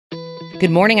Good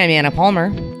morning, I'm Anna Palmer.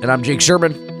 And I'm Jake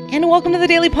Sherman. And welcome to the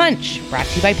Daily Punch, brought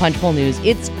to you by Punchbowl News.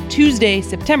 It's Tuesday,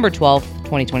 September 12th,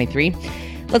 2023.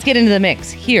 Let's get into the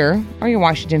mix. Here are your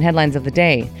Washington headlines of the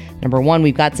day. Number one,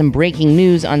 we've got some breaking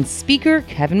news on Speaker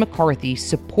Kevin McCarthy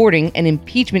supporting an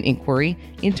impeachment inquiry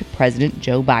into President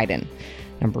Joe Biden.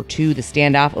 Number two, the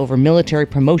standoff over military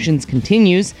promotions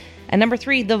continues. And number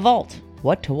three, the vault.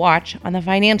 What to watch on the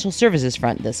financial services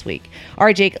front this week. All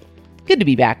right, Jake, good to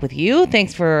be back with you.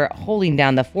 Thanks for holding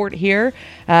down the fort here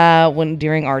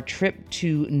during our trip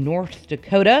to North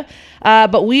Dakota.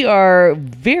 But we are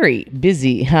very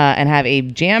busy and have a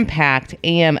jam-packed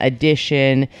AM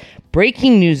edition.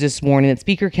 Breaking news this morning that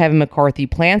Speaker Kevin McCarthy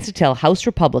plans to tell House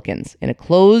Republicans in a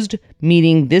closed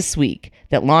meeting this week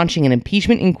that launching an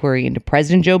impeachment inquiry into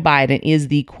President Joe Biden is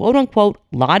the quote-unquote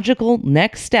logical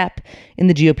next step in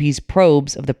the GOP's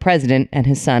probes of the president and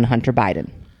his son, Hunter Biden.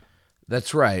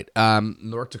 That's right.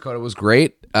 North Dakota was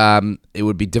great. It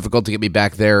would be difficult to get me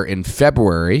back there in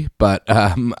February, but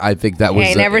I think that was...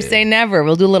 Hey, never say never.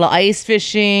 We'll do a little ice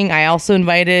fishing. I also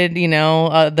invited,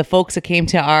 the folks that came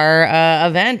to our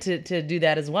event to do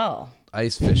that as well.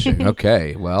 Ice fishing.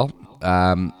 Okay, well...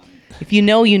 if you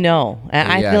know, you know.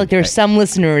 And I feel like there's some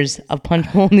listeners of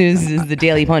Punchbowl News is the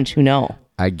Daily Punch who know.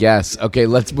 I guess. Okay,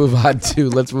 let's move on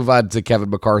to Kevin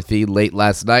McCarthy. Late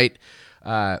last night,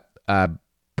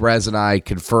 Brez and I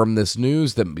confirmed this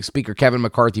news that Speaker Kevin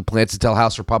McCarthy plans to tell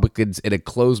House Republicans in a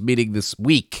closed meeting this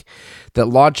week that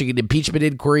launching an impeachment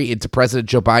inquiry into President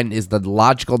Joe Biden is the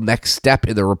logical next step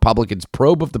in the Republicans'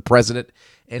 probe of the president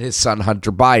and his son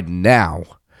Hunter Biden. Now,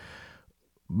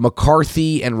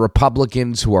 McCarthy and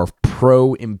Republicans who are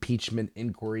pro-impeachment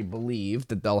inquiry believe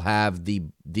that they'll have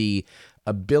the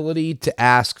ability to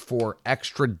ask for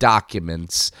extra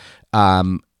documents,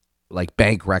 like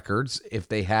bank records, if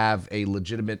they have a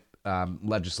legitimate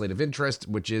legislative interest,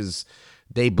 which is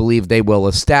they believe they will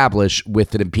establish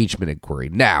with an impeachment inquiry.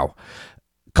 Now,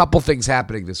 a couple things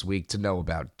happening this week to know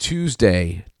about.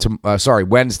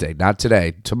 Wednesday, not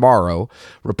today, tomorrow,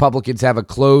 Republicans have a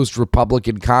closed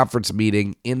Republican conference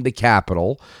meeting in the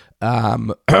Capitol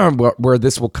where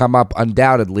this will come up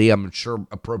undoubtedly. I'm sure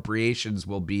appropriations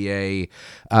will be a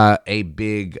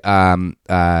big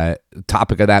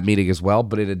topic of that meeting as well.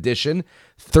 But in addition,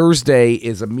 Thursday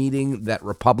is a meeting that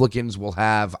Republicans will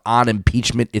have on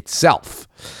impeachment itself.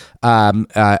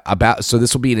 So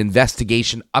this will be an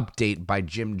investigation update by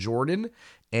Jim Jordan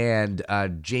and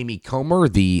Jamie Comer,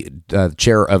 the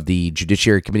chair of the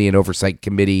Judiciary Committee and Oversight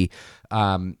Committee,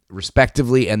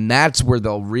 respectively, and that's where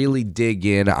they'll really dig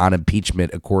in on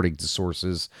impeachment, according to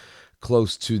sources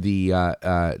close to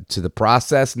the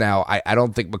process. Now, I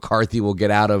don't think McCarthy will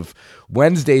get out of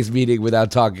Wednesday's meeting without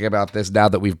talking about this now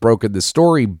that we've broken the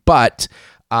story, but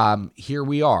here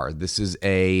we are. This is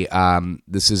a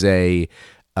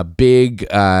big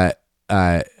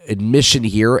admission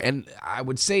here, and I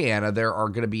would say, Anna, there are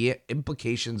going to be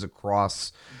implications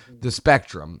across the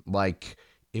spectrum. Like,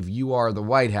 if you are the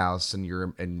White House and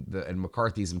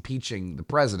McCarthy's impeaching the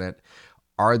president,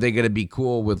 are they going to be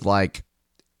cool with, like,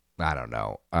 I don't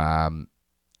know,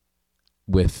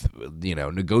 with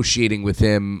negotiating with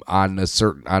him on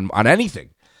on anything?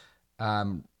 I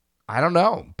don't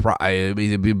know. I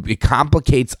mean, it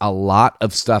complicates a lot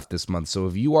of stuff this month. So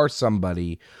if you are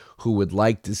somebody who would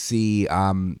like to see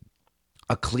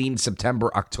a clean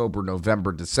September, October,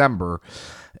 November, December,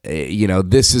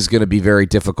 this is going to be very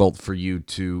difficult for you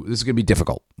to. This is going to be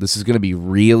difficult. This is going to be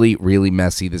really, really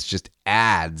messy. This just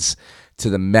adds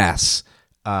to the mess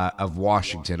of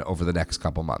Washington over the next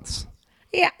couple months.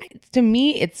 Yeah, to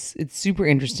me, it's super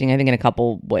interesting, I think, in a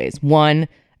couple ways. One,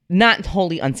 not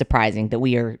totally unsurprising that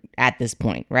we are at this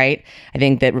point, right? I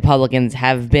think that Republicans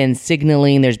have been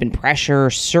signaling, there's been pressure,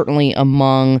 certainly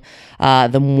among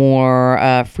the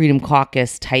more Freedom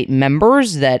Caucus type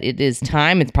members, that it is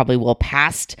time. It's probably well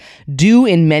past due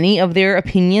in many of their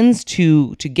opinions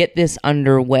to get this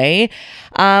underway.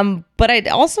 But I'd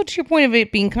also, to your point of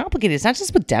it being complicated, it's not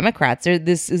just with Democrats.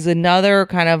 This is another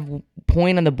kind of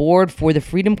point on the board for the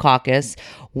Freedom Caucus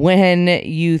when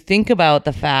you think about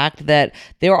the fact that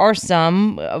there are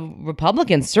some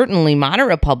Republicans, certainly moderate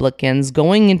Republicans,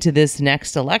 going into this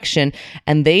next election,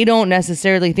 and they don't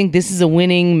necessarily think this is a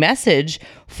winning message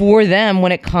for them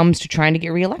when it comes to trying to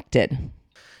get reelected.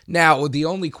 Now, the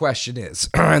only question is,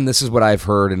 and this is what I've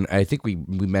heard, and I think we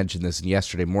mentioned this in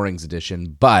yesterday morning's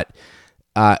edition, but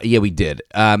yeah, we did.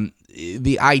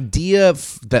 The idea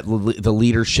that the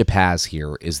leadership has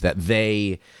here is that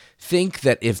they think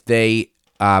that if they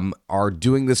are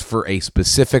doing this for a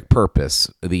specific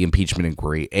purpose, the impeachment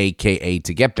inquiry, aka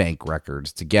to get bank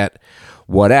records, to get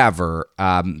whatever,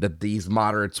 that these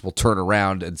moderates will turn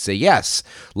around and say, yes,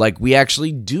 like we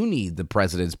actually do need the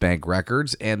president's bank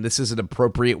records, and this is an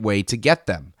appropriate way to get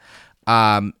them.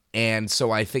 And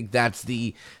so I think that's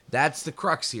the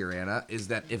crux here, Anna, is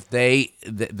that if they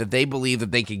believe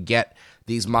that they can get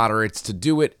these moderates to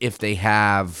do it if they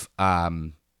have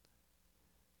some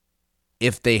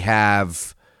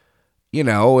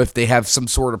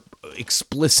sort of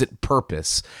explicit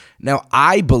purpose. Now,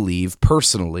 I believe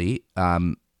personally,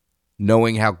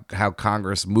 knowing how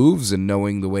Congress moves and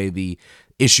knowing the way the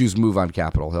issues move on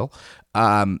Capitol Hill,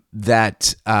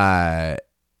 that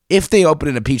if they open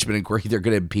an impeachment inquiry, they're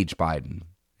going to impeach Biden.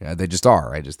 Yeah, they just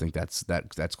are. I just think that's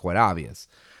quite obvious.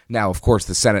 Now, of course,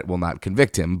 the Senate will not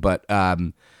convict him, but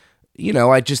I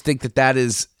just think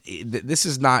this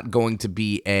is not going to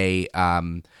be a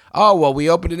we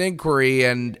opened an inquiry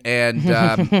and and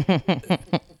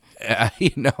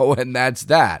that's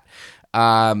that.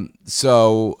 I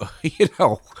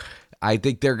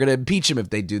think they're going to impeach him if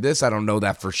they do this. I don't know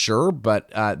that for sure, but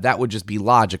that would just be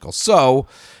logical. So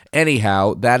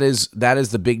anyhow, that is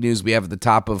the big news we have at the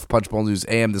top of Punchbowl News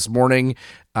AM this morning.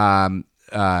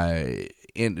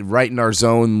 Right in our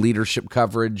zone leadership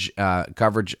coverage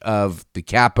of the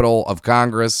Capitol of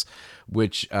Congress,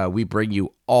 which we bring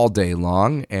you all day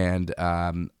long, and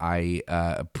I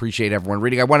appreciate everyone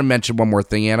reading. I want to mention one more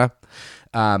thing, Anna.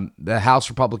 The House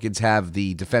Republicans have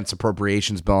the defense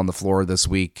appropriations bill on the floor this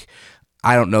week.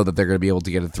 I don't know that they're going to be able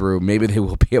to get it through. Maybe they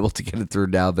will be able to get it through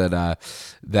now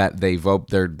that they vote.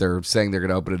 They're saying they're going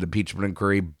to open an impeachment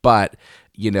inquiry, but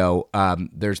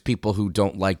there's people who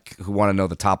want to know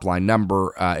the top line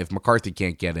number. If McCarthy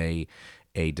can't get a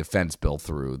defense bill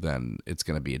through, then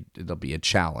it'll be a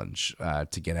challenge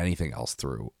to get anything else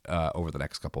through over the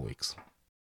next couple weeks.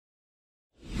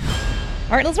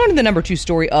 All right, let's move to the number 2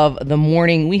 story of the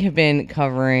morning. We have been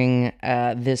covering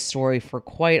this story for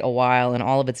quite a while in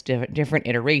all of its different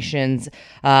iterations.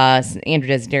 Andrew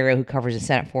Desiderio, who covers the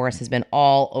Senate for us, has been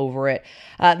all over it.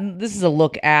 This is a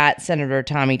look at Senator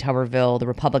Tommy Tuberville, the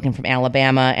Republican from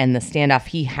Alabama, and the standoff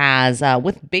he has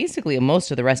with basically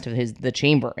most of the rest of the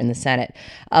chamber in the Senate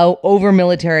over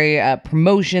military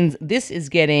promotions. This is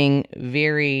getting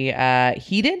very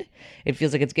heated. It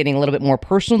feels like it's getting a little bit more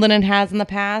personal than it has in the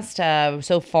past.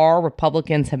 So far,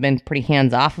 Republicans have been pretty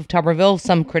hands-off of Tuberville,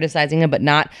 some criticizing him, but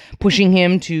not pushing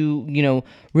him to,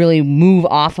 really move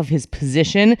off of his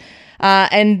position.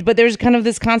 But there's kind of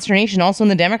this consternation also in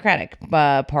the Democratic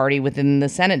Party within the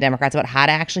Senate Democrats about how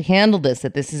to actually handle this,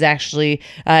 that this is actually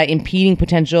impeding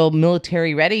potential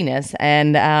military readiness.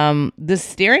 And this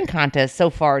staring contest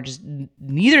so far, just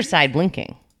neither side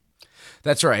blinking.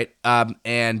 That's right.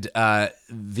 The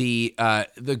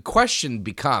question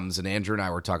becomes, and Andrew and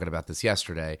I were talking about this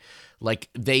yesterday, like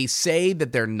they say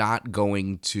that they're not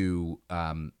going to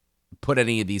put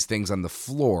any of these things on the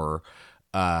floor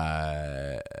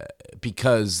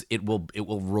because it will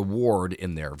reward,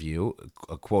 in their view,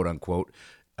 quote unquote,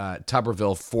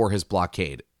 Tuberville for his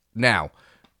blockade. Now,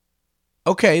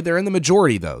 okay, they're in the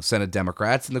majority, though, Senate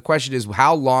Democrats. And the question is,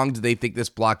 how long do they think this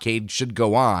blockade should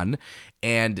go on?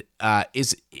 And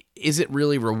is it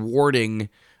really rewarding?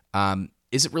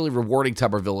 Is it really rewarding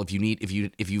Tuberville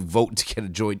if you vote to get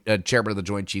a chairman of the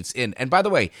Joint Chiefs in? And by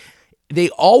the way, they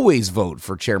always vote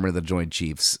for chairman of the Joint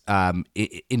Chiefs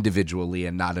individually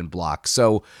and not in block.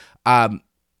 So, I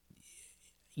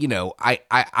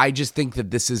just think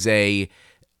that this is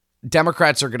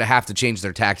Democrats are going to have to change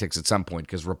their tactics at some point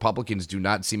because Republicans do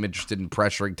not seem interested in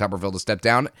pressuring Tuberville to step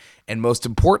down. And most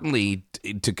importantly,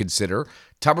 to consider,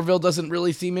 Tuberville doesn't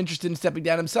really seem interested in stepping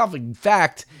down himself. In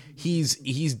fact, he's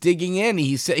digging in.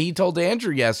 He told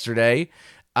Andrew yesterday,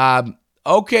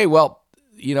 okay, well,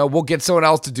 we'll get someone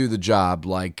else to do the job,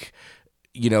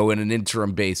 in an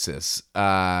interim basis.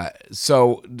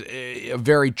 So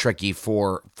very tricky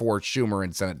for Schumer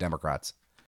and Senate Democrats.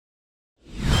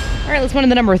 All right, let's move to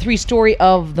the number 3 story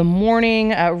of the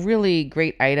morning. A really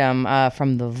great item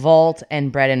from the Vault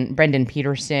and Brendan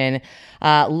Peterson,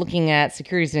 looking at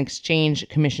Securities and Exchange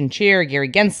Commission Chair Gary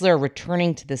Gensler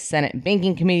returning to the Senate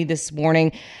Banking Committee this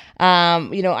morning.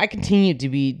 I continue to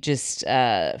be just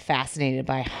fascinated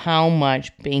by how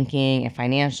much banking and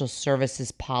financial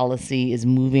services policy is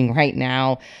moving right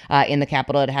now in the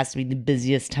Capitol. It has to be the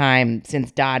busiest time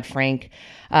since Dodd-Frank,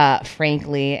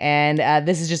 frankly. And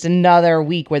this is just another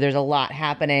week where there's a lot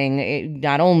happening.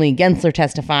 Not only Gensler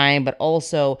testifying, but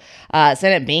also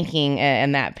Senate Banking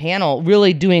and that panel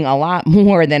really doing a lot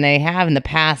more than they have in the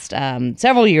past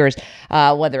several years,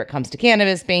 whether it comes to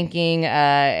cannabis banking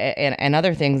and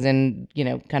other things. and,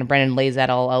 kind of Brennan lays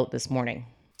that all out this morning.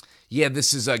 Yeah,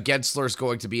 this is Gensler is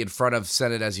going to be in front of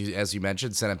Senate, as you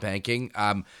mentioned, Senate banking.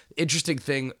 Interesting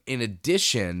thing, in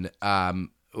addition, let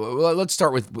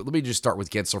me just start with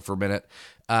Gensler for a minute.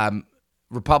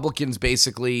 Republicans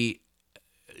basically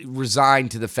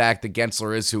resigned to the fact that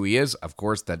Gensler is who he is. Of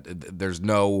course, that there's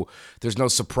no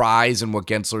surprise in what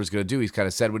Gensler is going to do. He's kind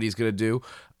of said what he's going to do.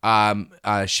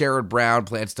 Sherrod Brown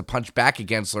plans to punch back at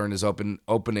Gensler in his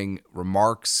opening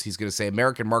remarks. He's going to say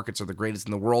American markets are the greatest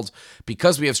in the world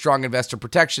because we have strong investor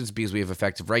protections, because we have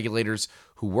effective regulators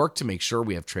who work to make sure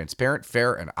we have transparent,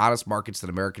 fair, and honest markets that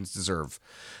Americans deserve.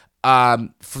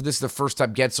 For this is the first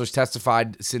time Gensler's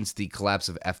testified since the collapse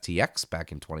of FTX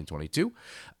back in 2022.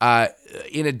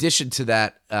 In addition to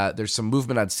that, there's some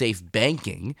movement on safe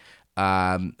banking.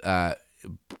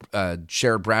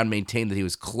 Sherrod Brown maintained that he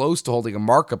was close to holding a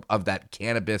markup of that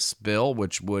cannabis bill,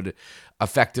 which would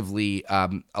effectively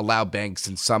allow banks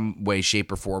in some way,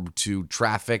 shape, or form to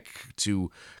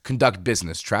conduct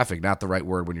business. Traffic, not the right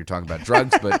word when you're talking about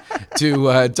drugs, but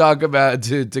to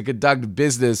conduct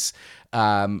business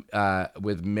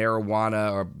with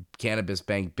marijuana or cannabis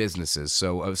bank businesses.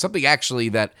 So something actually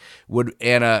that would,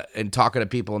 and talking to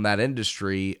people in that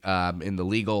industry, in the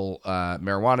legal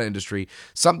marijuana industry,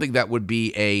 something that would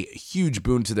be a huge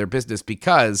boon to their business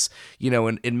because,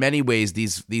 in many ways,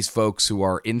 these folks who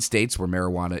are in states where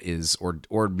marijuana is,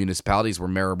 or municipalities where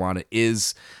marijuana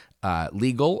is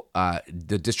legal,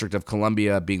 the District of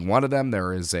Columbia being one of them,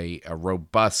 there is a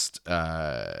robust,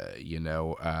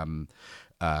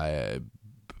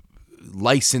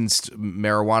 licensed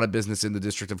marijuana business in the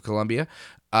District of Columbia,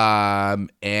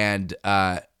 and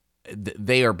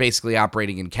they are basically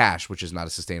operating in cash, which is not a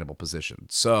sustainable position.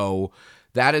 So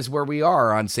that is where we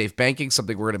are on safe banking,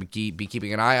 something we're going to be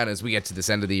keeping an eye on as we get to this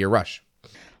end of the year rush.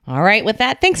 All right, with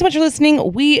that, thanks so much for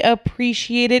listening. We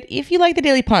appreciate it. If you like the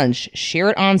Daily Punch,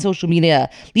 share it on social media.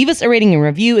 Leave us a rating and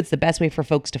review. It's the best way for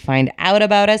folks to find out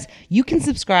about us. You can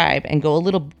subscribe and go a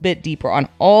little bit deeper on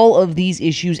all of these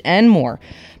issues and more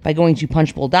by going to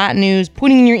punchbowl.news,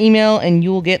 putting in your email, and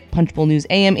you'll get Punchbowl News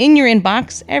AM in your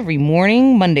inbox every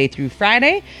morning, Monday through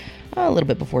Friday, a little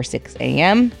bit before 6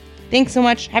 a.m. Thanks so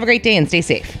much. Have a great day and stay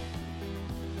safe.